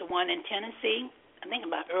away, the one in Tennessee, I think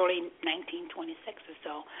about early 1926 or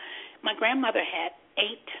so. My grandmother had 8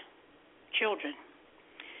 children.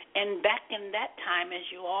 And back in that time, as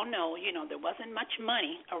you all know, there wasn't much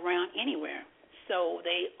money around anywhere. So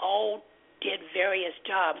they all did various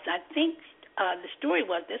jobs. I think the story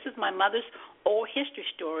was, this is my mother's oral history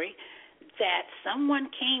story, that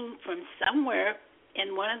someone came from somewhere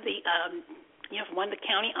in one of the from one of the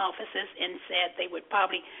county offices and said they would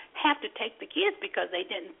probably have to take the kids because they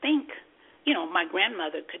didn't think, my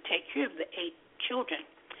grandmother could take care of the 8 children.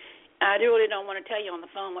 I really don't want to tell you on the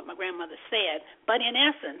phone what my grandmother said, but in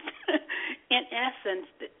essence,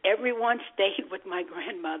 everyone stayed with my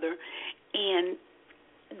grandmother, and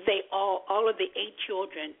they all of the 8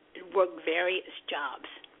 children worked various jobs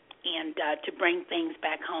and to bring things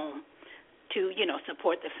back home to,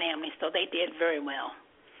 support the family. So they did very well.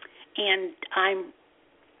 And I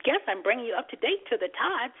guess I'm bringing you up to date to the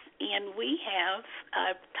Todds, and we have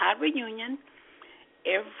a Todd reunion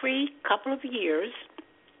every couple of years.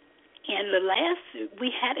 And we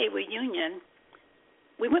had a reunion,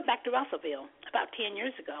 we went back to Russellville about 10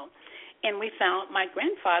 years ago, and we found my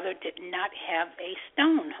grandfather did not have a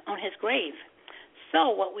stone on his grave. So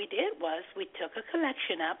what we did was we took a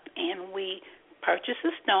collection up, and we purchased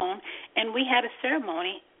a stone, and we had a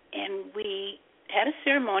ceremony,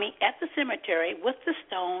 at the cemetery with the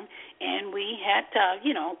stone, and we had,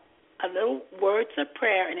 a little words of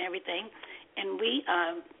prayer and everything, and we,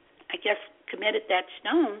 committed that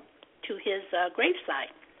stone to his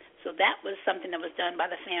gravesite. So that was something that was done by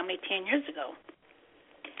the family 10 years ago.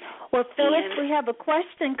 Well, Phyllis, we have a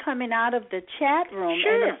question coming out of the chat room,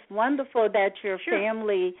 Sure. And it's wonderful that your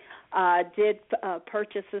family did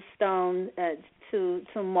purchase a stone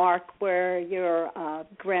to mark where your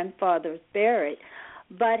grandfather's buried.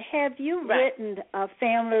 But have you written a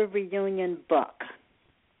family reunion book?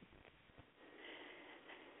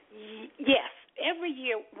 Yes. Every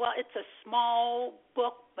year, well, it's a small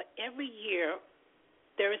book, but every year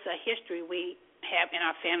there is a history we have in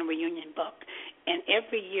our family reunion book. And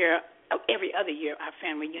every other year, our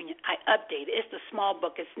family reunion, I update it. It's a small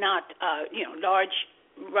book. It's not, large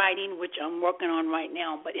writing, which I'm working on right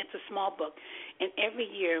now, but it's a small book. And every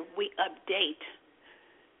year we update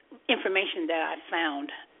information that I found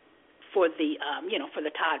for the, for the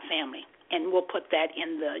Todd family. And we'll put that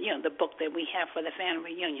in the book that we have for the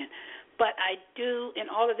family reunion. But I do,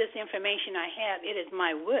 in all of this information I have, it is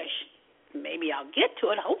my wish, maybe I'll get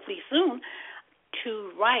to it, hopefully soon,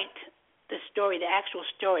 to write the story, the actual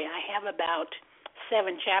story. I have about 7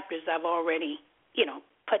 chapters I've already,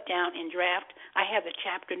 put down in draft. I have the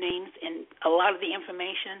chapter names and a lot of the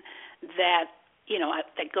information that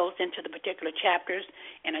that goes into the particular chapters,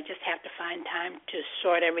 and I just have to find time to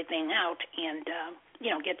sort everything out and,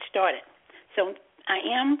 get started. So I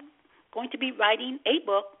am going to be writing a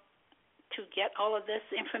book to get all of this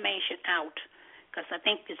information out, because I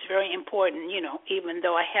think it's very important, even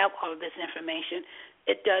though I have all of this information,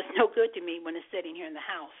 it does no good to me when it's sitting here in the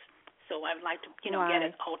house. So I'd like to, get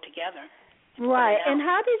it all together. Right. And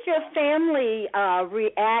how did your family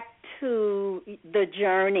react to the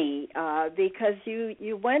journey? Because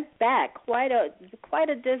you went back quite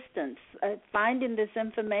a distance, finding this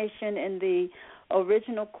information in the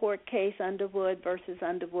original court case, Underwood versus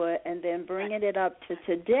Underwood, and then bringing it up to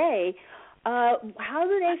today. How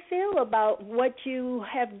do they feel about what you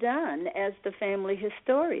have done as the family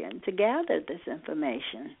historian to gather this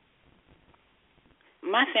information?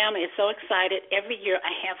 My family is so excited. Every year I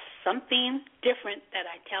have something different that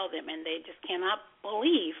I tell them, and they just cannot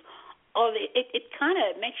believe. It kind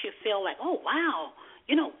of makes you feel like, oh, wow,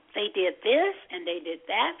 they did this and they did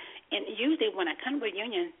that. And usually when I come to a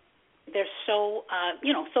reunion, they're so,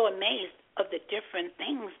 so amazed of the different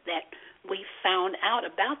things that we found out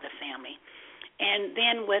about the family. And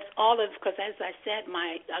then with all of, because as I said,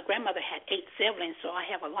 my grandmother had 8 siblings, so I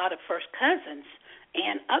have a lot of first cousins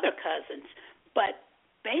and other cousins. But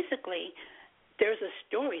basically, there's a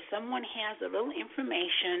story. Someone has a little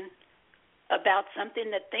information about something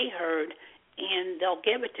that they heard, and they'll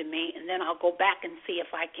give it to me, and then I'll go back and see if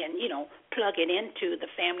I can, plug it into the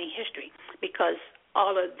family history, because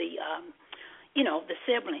all of the, the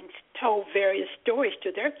siblings told various stories to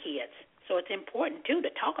their kids. So it's important, too, to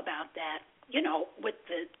talk about that, with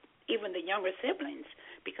even the younger siblings,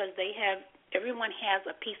 because everyone has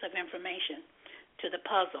a piece of information to the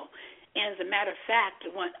puzzle. And as a matter of fact,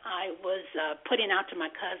 when I was putting out to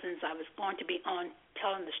my cousins I was going to be on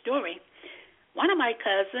telling the story, one of my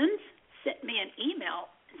cousins sent me an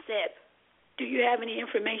email and said, do you have any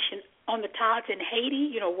information on the Todds in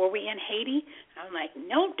Haiti? Were we in Haiti? And I'm like,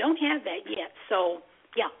 no, don't have that yet. So,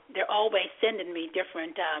 yeah, they're always sending me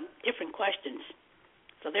different questions.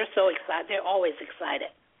 So they're so excited. They're always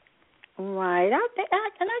excited. Right.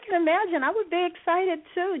 And I can imagine I would be excited,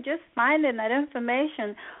 too, just finding that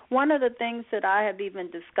information. One of the things that I have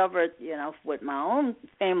even discovered, with my own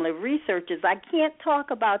family research is I can't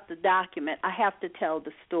talk about the document. I have to tell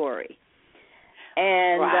the story.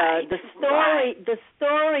 And the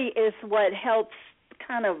story is what helps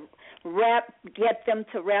kind of get them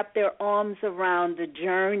to wrap their arms around the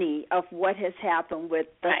journey of what has happened with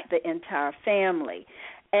the entire family.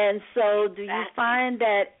 And so do you find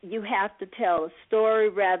that you have to tell a story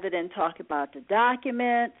rather than talk about the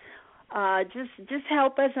document? Just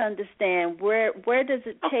help us understand where does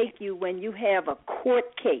it take you when you have a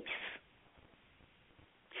court case?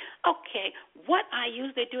 Okay. What I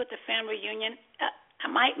usually do at the family reunion, I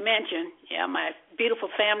might mention, my beautiful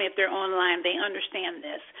family, if they're online, they understand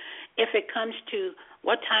this. If it comes to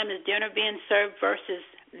what time is dinner being served versus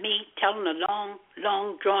me telling a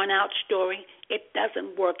long, drawn-out story, it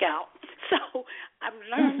doesn't work out. So I've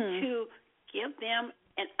learned to give them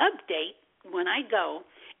an update when I go,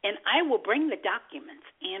 and I will bring the documents.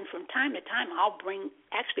 And from time to time, I'll bring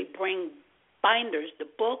binders, the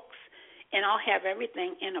books, and I'll have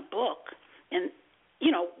everything in a book. And,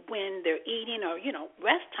 when they're eating or,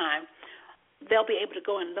 rest time, they'll be able to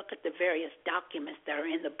go and look at the various documents that are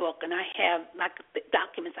in the book. And I have, like the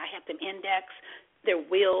documents, I have them indexed, their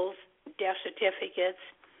wills, death certificates,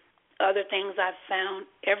 other things I've found.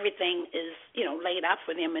 Everything is, laid out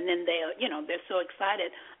for them. And then they're so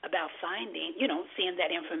excited about finding, seeing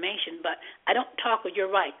that information. But I don't talk,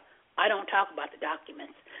 you're right, I don't talk about the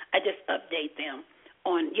documents. I just update them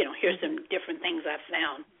on, here's some different things I've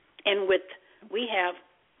found. And we have,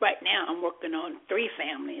 right now, I'm working on 3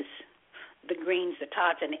 families, the Greens, the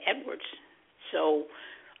Todds, and the Edwards. So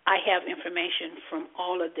I have information from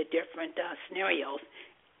all of the different scenarios.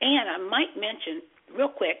 And I might mention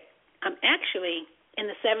real quick, I'm actually in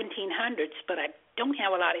the 1700s, but I don't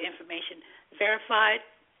have a lot of information verified.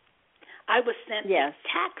 I was sent a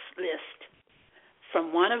tax list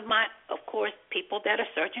from one of my, of course, people that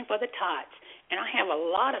are searching for the Todds. And I have a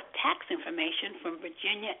lot of tax information from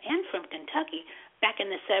Virginia and from Kentucky back in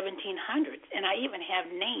the 1700s. And I even have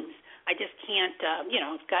names. I just can't,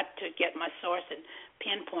 I've got to get my source and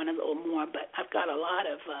pinpoint a little more. But I've got a lot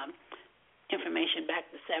of information back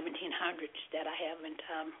to the 1700s that I haven't,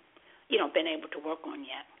 been able to work on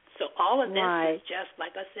yet. So all of this is just,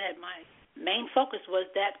 like I said, my main focus was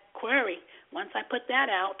that query. Once I put that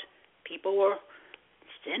out, people were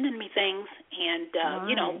sending me things, and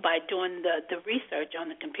by doing the research on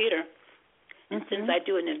the computer, And since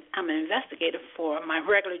I'm an investigator for my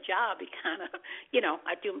regular job, it kind of,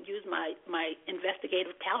 I do use my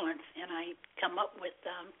investigative talents, and I come up with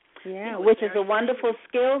which is a wonderful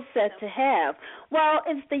skill set to have. Well,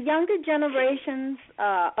 is the younger generations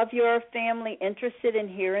of your family interested in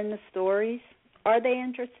hearing the stories? Are they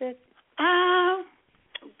interested?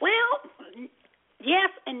 Well, yes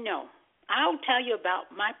and no. I'll tell you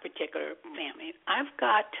about my particular family. I've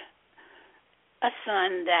got a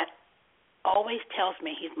son that always tells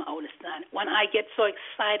me he's my oldest son. When I get so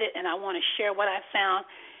excited and I want to share what I found,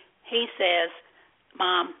 he says,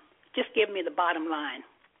 Mom, just give me the bottom line.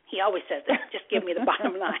 He always says that, just give me the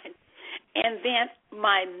bottom line. And then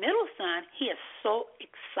my middle son, he is so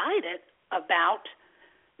excited about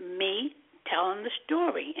me telling the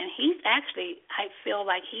story. And he's actually, I feel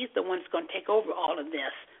like he's the one that's going to take over all of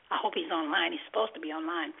this. I hope he's online. He's supposed to be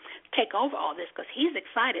online. Take over all this because he's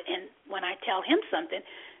excited. And when I tell him something,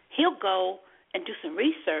 he'll go and do some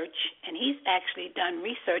research. And he's actually done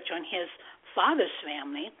research on his father's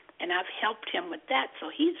family, and I've helped him with that.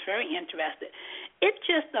 So he's very interested. It's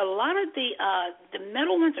just a lot of the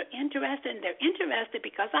middle ones are interested, and they're interested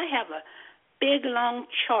because I have a big,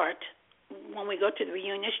 long chart when we go to the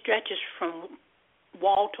reunion. It stretches from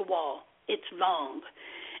wall to wall. It's long,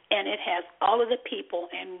 and it has all of the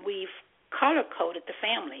people, and we've color-coded the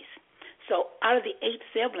families. So out of the 8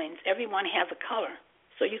 siblings, everyone has a color.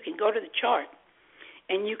 So you can go to the chart,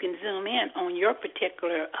 and you can zoom in on your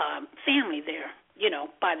particular family there,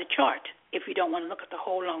 by the chart, if you don't want to look at the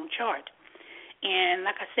whole long chart. And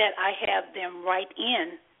like I said, I have them write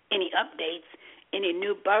in any updates, any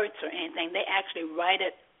new births or anything. They actually write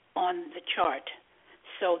it on the chart.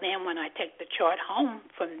 So then when I take the chart home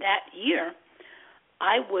from that year,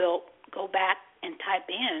 I will go back and type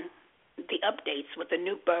in the updates with the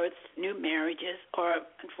new births, new marriages, or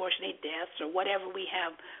unfortunately deaths, or whatever we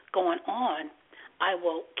have going on. I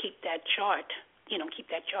will keep that chart,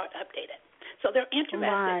 updated. So they're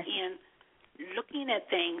interested in looking at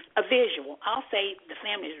things, a visual. I'll say the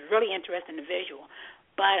family is really interested in the visual,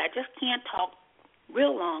 but I just can't talk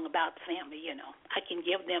real long about the family, I can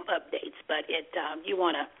give them updates, but you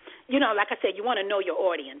want to, like I said, you want to know your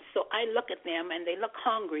audience. So I look at them, and they look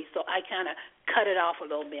hungry, so I kind of cut it off a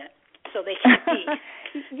little bit so they can eat.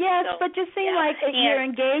 Yes, so, but you seem like you're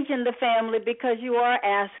engaging the family because you are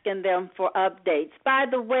asking them for updates. By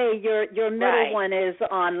the way, your middle one is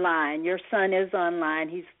online. Your son is online.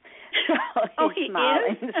 He's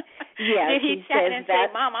smiling. Is? Yes, Did he says that.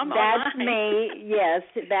 Mom, I'm that's online. me. Yes,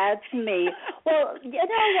 that's me. Well, you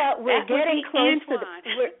know what? We're getting close to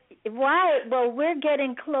we're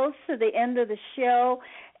getting close to the end of the show.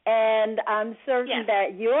 And I'm certain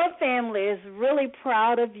that your family is really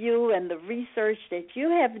proud of you and the research that you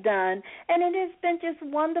have done. And it has been just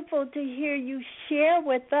wonderful to hear you share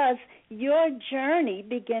with us your journey,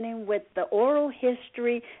 beginning with the oral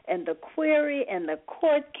history and the query and the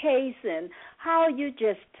court case, and how you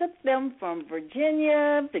just took them from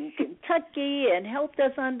Virginia to Kentucky and helped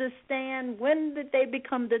us understand when did they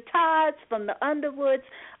become the Todds from the Underwoods.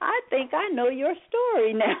 I think I know your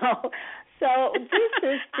story now. So this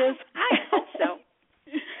is just... I hope so.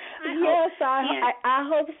 I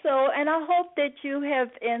hope so. And I hope that you have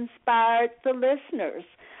inspired the listeners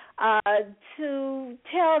to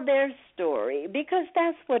tell their story, because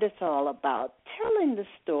that's what it's all about, telling the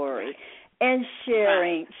story and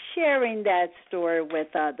sharing that story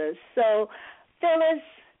with others. So, Phyllis,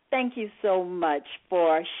 thank you so much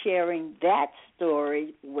for sharing that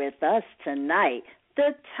story with us tonight.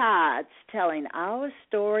 The Todds, telling our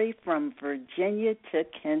story from Virginia to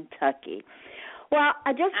Kentucky. Well,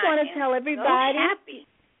 I just want to tell everybody. So happy.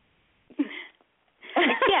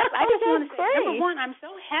 Yes, I just want to say, number one, I'm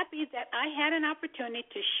so happy that I had an opportunity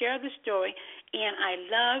to share the story, and I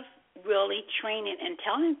love really training and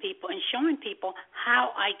telling people and showing people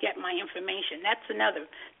how I get my information. That's another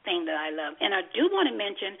thing that I love. And I do want to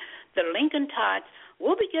mention the Lincoln Todds.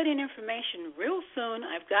 We'll be getting information real soon.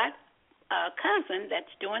 I've got a cousin that's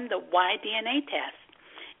doing the Y-DNA test.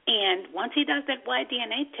 And once he does that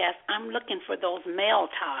Y-DNA test, I'm looking for those male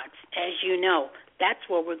Todds. As you know, that's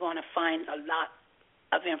where we're going to find a lot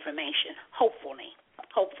of information, hopefully.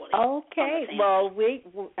 Okay. Well,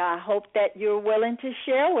 I hope that you're willing to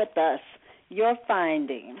share with us your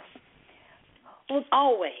findings. Well,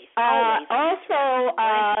 always. Also,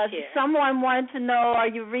 someone wanted to know, are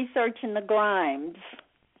you researching the Grimes?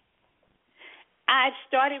 I've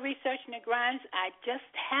started researching the Grimes. I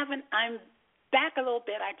just haven't. I'm back a little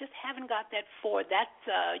bit. I just haven't got that forward. That's,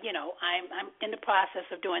 I'm in the process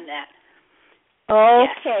of doing that.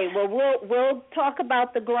 Okay, Yes. well, we'll talk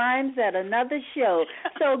about the Grimes at another show.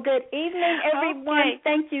 So good evening, everyone. Okay.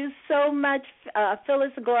 Thank you so much,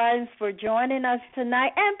 Phyllis Grimes, for joining us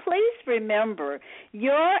tonight. And please remember,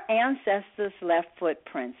 your ancestors left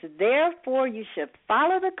footprints. Therefore, you should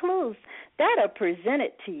follow the clues that are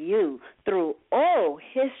presented to you through oral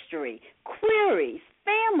history, queries,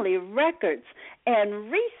 family records,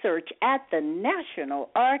 and research at the National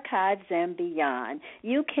Archives and beyond.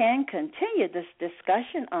 You can continue this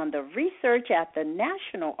discussion on the research at the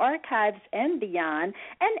National Archives and beyond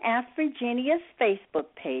and AfriGenius Facebook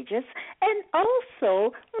pages, and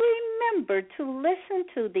also remember to listen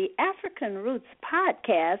to the African Roots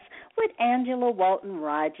podcast with Angela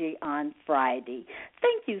Walton-Raji on Friday.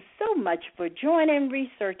 Thank you so much for joining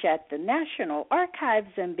Research at the National Archives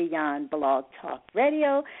and Beyond Blog Talk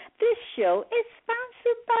Radio. This show is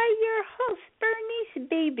sponsored by your host, Bernice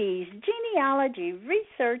Beebe's Genealogy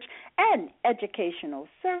Research and Educational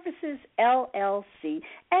Services, LLC,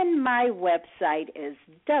 and my website is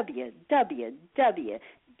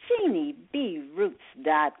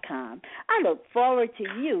www.jeanniebroots.com. I look forward to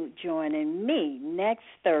you joining me next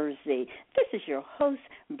Thursday. This is your host,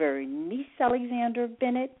 Bernice Alexander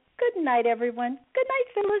Bennett. Good night, everyone. Good night,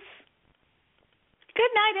 Phyllis.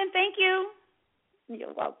 Good night, and thank you.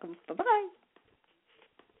 You're welcome. Bye-bye.